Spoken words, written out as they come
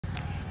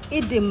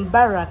Eid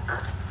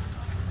Mubarak.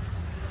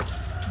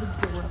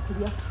 Budde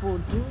wa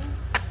food.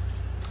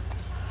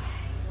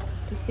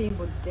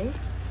 Tusimbudde.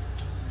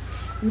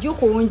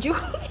 Njukunju.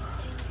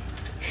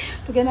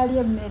 Tugenda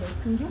lya Emele.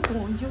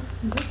 Njukunju.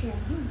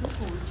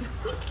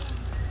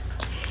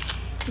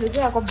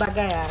 Ndejaako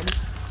baga yange.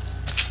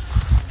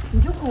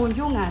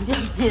 Njukunju nga ndya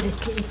Emele.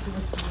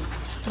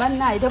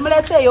 Bannaye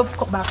temuleeseeyo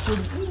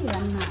bakuli.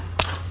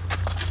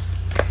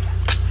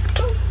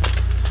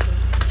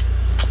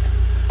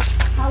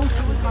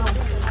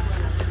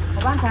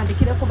 Oba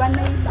ntandikire ku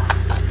baneiba.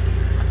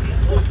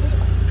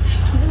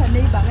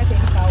 Baneiba nga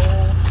tenkawo.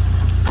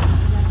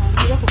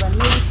 Ntandikire ku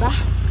baneiba.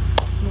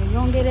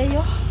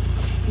 Nenyongereyo.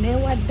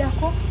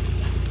 Newaddako.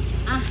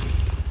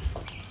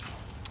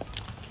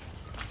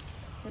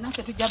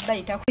 Tenase tujja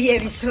bayita ku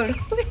y'ebisolo.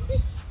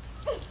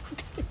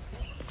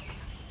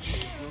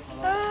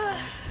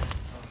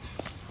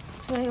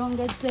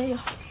 Tweyongezeyo.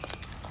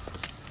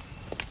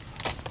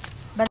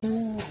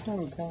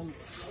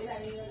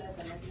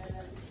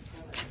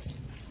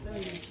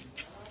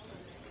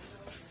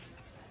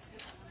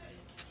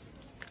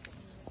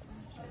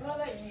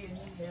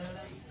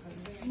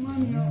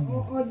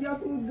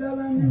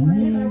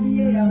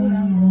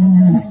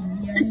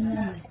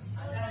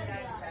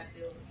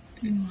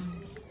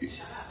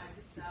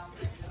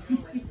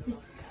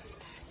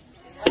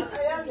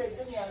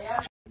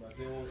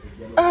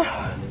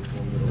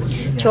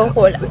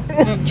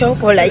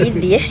 Chokola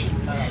Yalide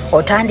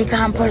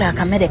otandika mpola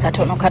akamere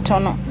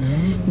katono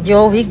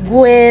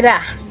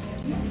gy'obigwera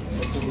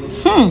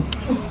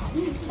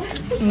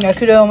nga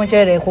kilo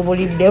omuceere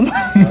kubuliddemu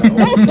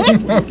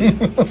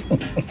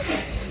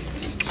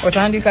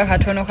otandika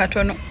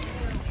katono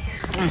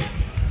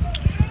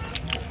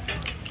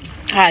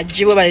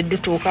jibo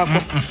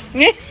baliddutuukako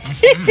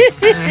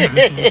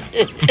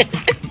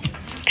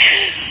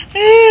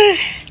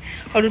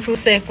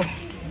olutuuseeko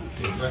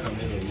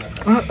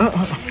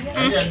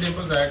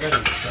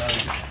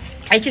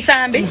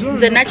ekisambi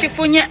nze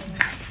nakifunye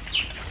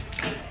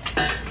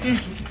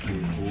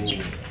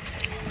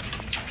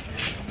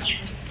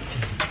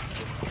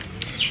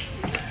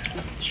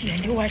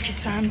ndi wa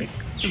kisambi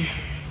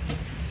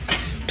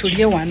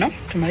tulye wano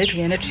tumale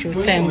tugende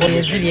tukyuse engoye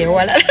eziri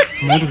ewalala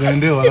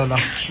tugende ewalala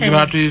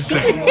zibatuyise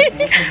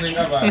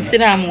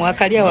musiraamu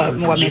wakalya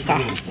wameka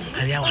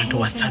kalya abantu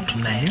wasatu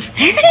naye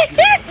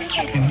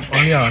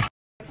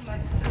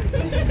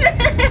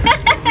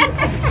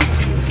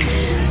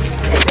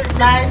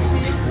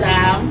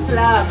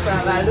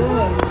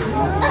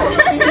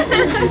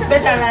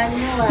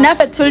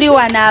naffe tuli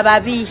wano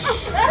ababi.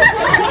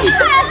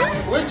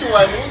 Which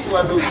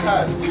one do you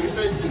have? You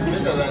said she's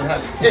better than her.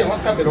 Hey,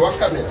 what camera?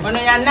 Ono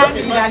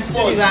yanambira nti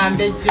tuli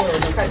bambejjo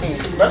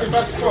Mami,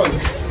 first pose.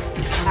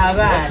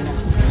 abaana.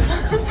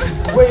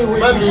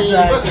 Mami,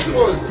 first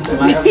pose.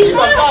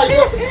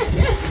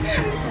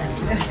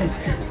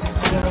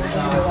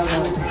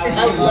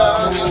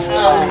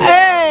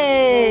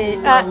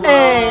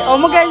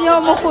 Omugenyi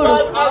omukulu.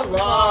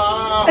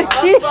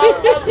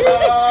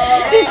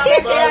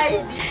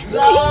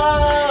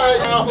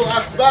 Allahu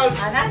Akbar.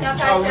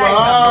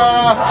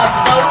 Allah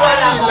Akbar.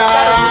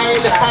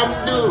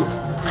 Alhamdu.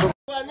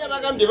 Bani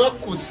abagambye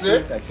bakuse.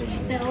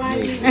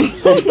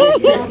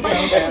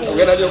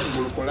 Ogenda lyo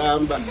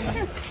kulamba.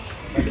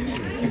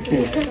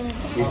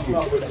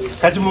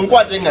 Kati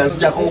munkwate nga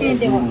nzija ko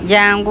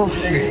Jangu.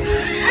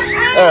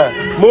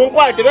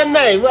 Munkwate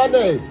banaye.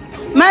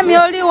 Mami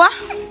oliwa?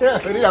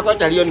 Eri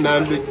yakwata lyo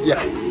nandujja.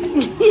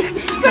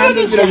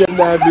 Nandujja bya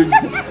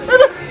nandujja.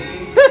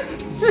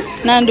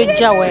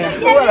 Nandujja wea.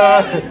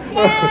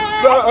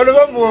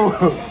 Olubamu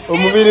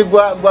omubiri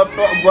gwa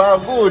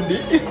gundi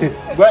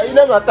gwa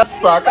ina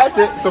makaspa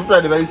kate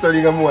software ba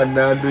installinga mu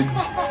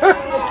nandujja.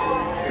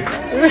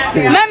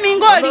 Mami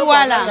ngoli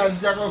wala.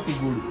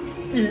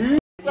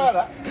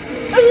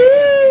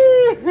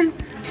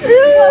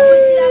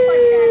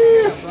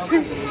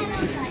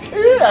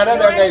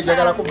 Arada ga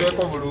ijagala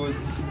kubeko bulungi.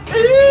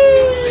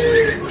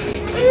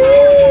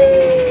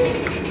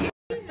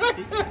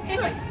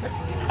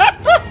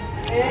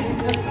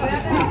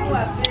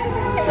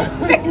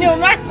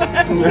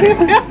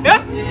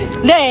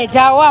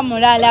 Leta wa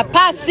mulala,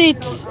 pass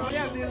it.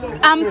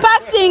 I'm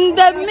passing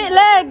the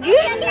leg.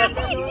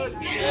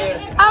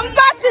 I'm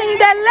passing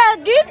the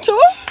leg to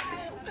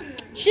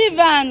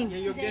Shifah.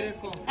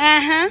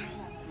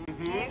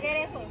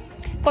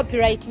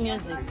 Copyright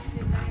music.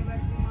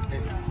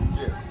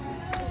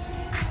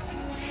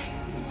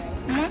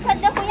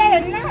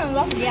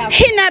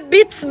 Hina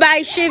beats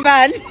by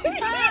Shifah.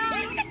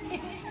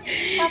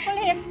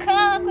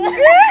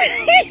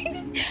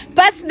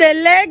 Pass the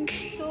leg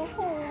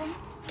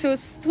to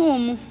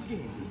whom?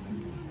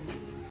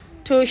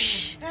 To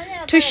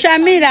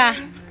Shamira.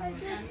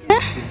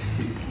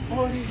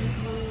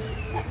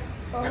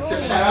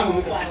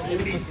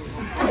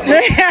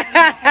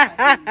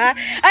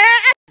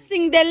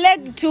 Passing the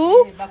leg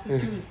to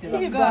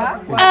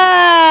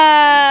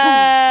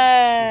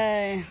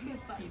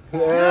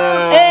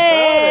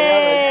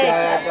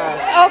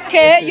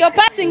okay, you're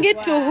passing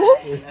it to who?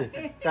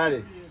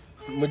 Kale.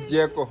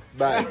 Mujeko.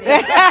 Bye.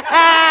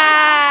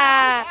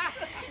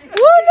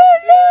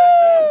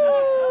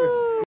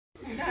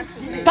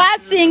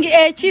 Passing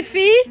a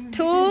Shifah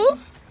to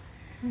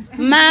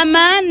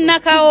Mama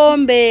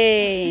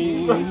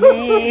Nakaombe.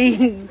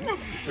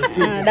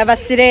 Dava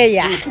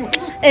Sireya.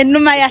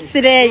 Enuma ya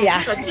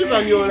Sireya.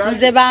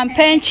 Nze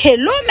bampenche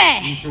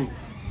lume.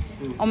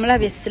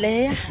 Omulabe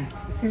Sireya.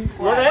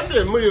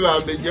 Wabembe muri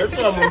bambeje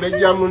twa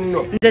mumbeja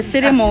munno. Nze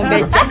siri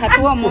mumbeja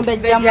katuwa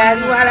mumbeja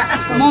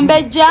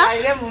mumbeja.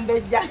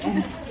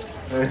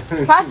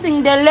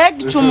 Passing the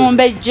leg to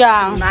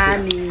mumbeja.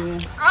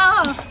 Mami.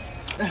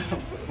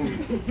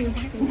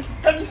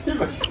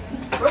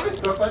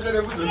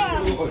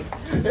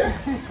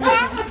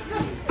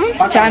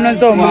 Chano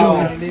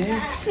Zoma.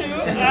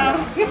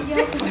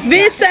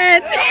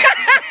 Vincent.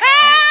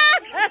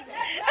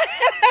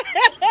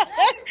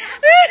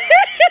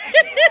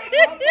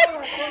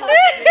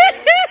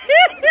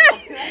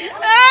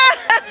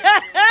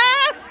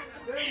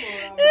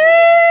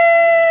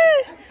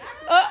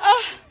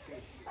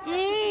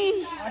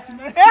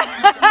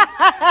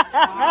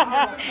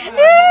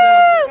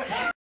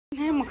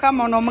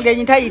 Mukama ono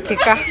omugenyi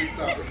tayitika.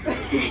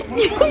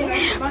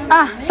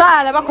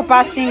 Sala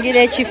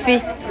bakupasingira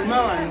Shifah.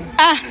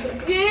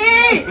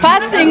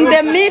 Passing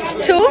the meat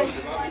to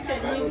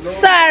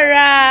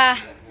Sarah.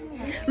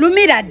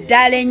 Lumira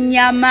dale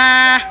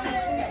nyama.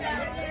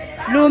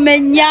 Lume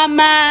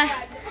nyama.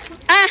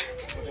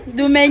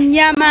 Lume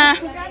nyama.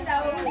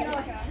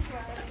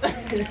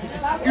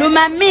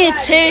 Luma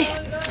meat.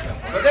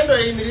 Bagendo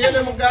yimiriye ne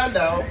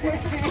muganda.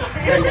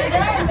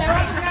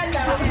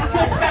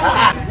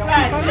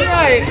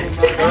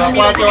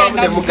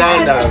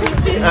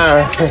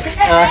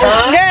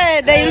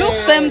 Yeah, they look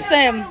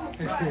same.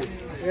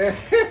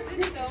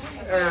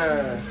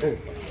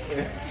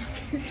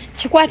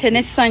 Chikwate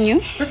ne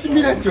sanyu.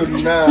 Kachimira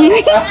kyonna.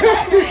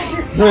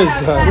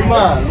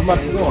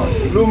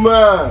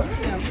 Luma.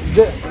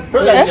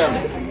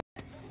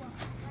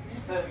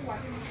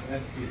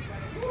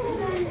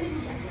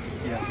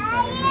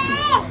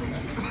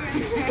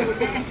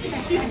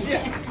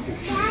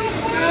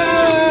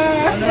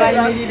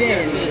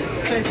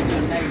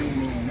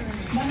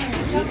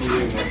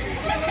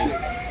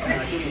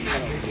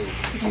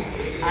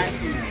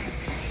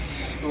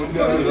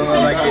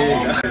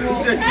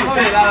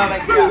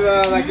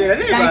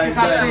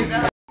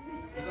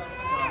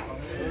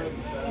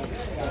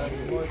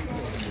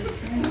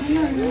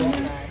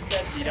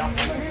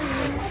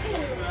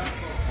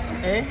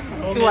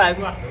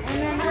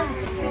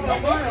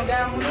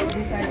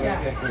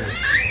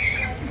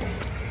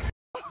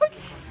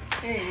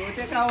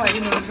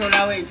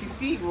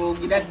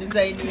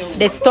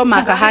 The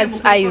stomach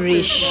has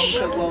Irish.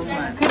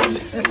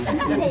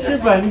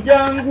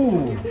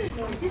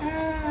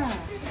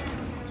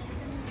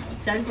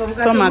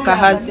 Stomach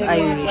has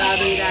Irish.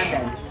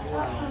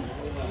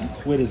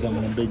 Where is a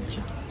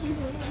mumbeja?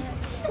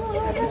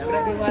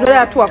 So there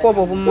are two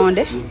akobo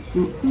bumonde.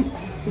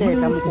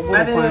 Leka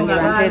mukugulu kwange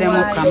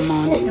banteremu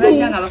kamonde.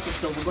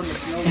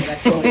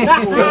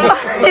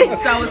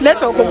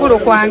 Leta okugulu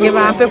kwange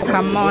bampe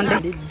kamonde.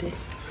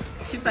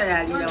 Shifah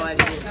yalira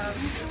wali.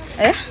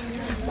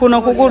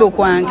 Kuno kugulu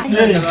kwange.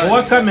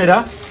 Owa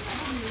kamera.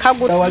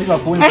 Kagulu wali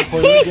bakuwenza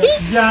ko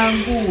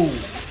jangu.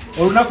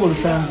 Olunako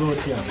lusanzo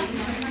otya.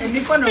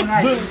 Emikono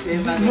ngayo.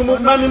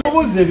 Mami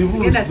mubuze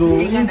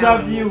ebibuuzo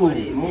interview.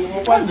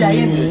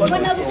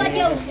 Bona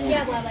bukadde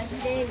okuja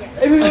bw'abaddeya.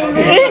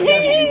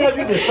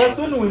 Interview the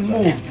person we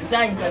move.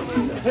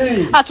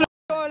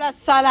 atola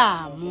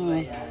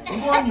salamu.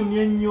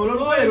 Mwanyumye nnyo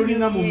olwoye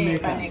lulina mu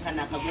mmeka.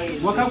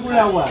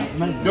 Wakagulawa.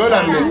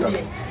 Dola mmeka.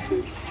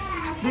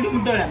 Luli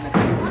mu dola mmeka.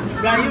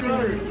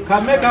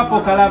 Kameka hapo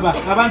kalaba.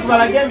 Abantu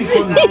balage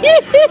emikono.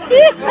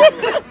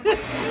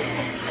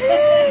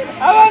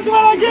 Abantu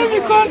balage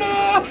emikono.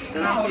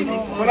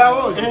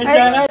 Bravo.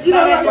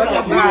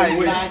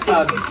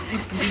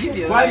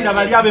 Walira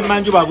bali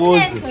ab'emmanju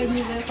baboze.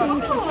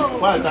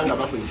 Kwatanga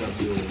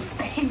bakwinterview.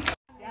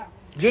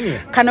 Junior.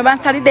 Kano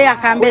bansalide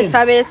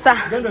yakambesa besa.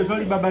 Gendo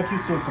toli barbecue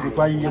sauce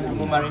bukwayiye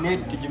ku marinate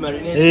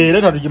tujimarinate.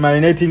 Leta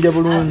tujimarinate nge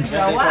bulungi.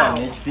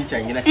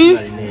 Ekificha ngina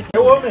kimarinate.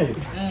 Ewome.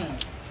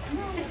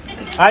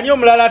 Ani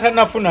omulala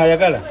atanafuna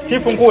ayagala.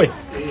 Tifu nkuwe.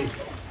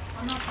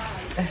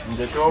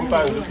 Nze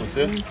tompa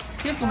nzikuse.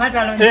 Tifu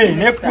ngatalo.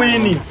 Ne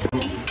queen.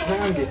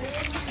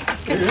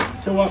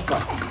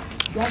 Chewafa.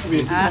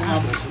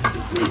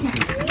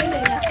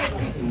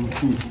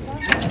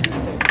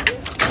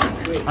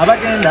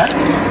 Abagenda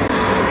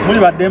muli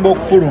baddembe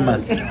okufuluma.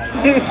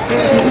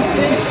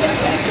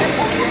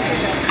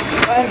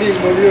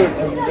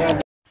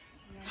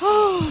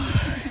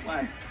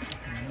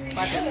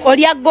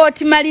 Olya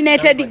goat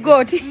marinated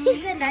goat.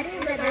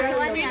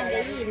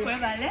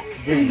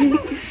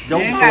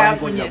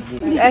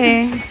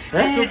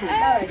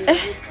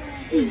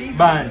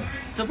 Bani.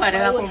 Sopa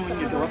rega ko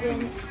munyo.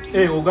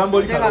 Ogamba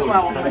oli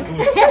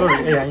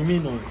sorry, I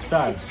mean no,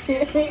 sal.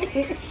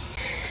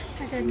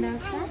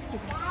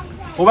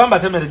 Obamba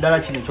temere dala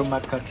kino ekyo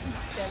makati.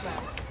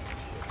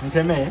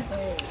 Nteme.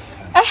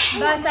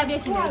 Basabye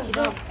kino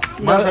kiro.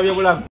 Mwasabye bulago.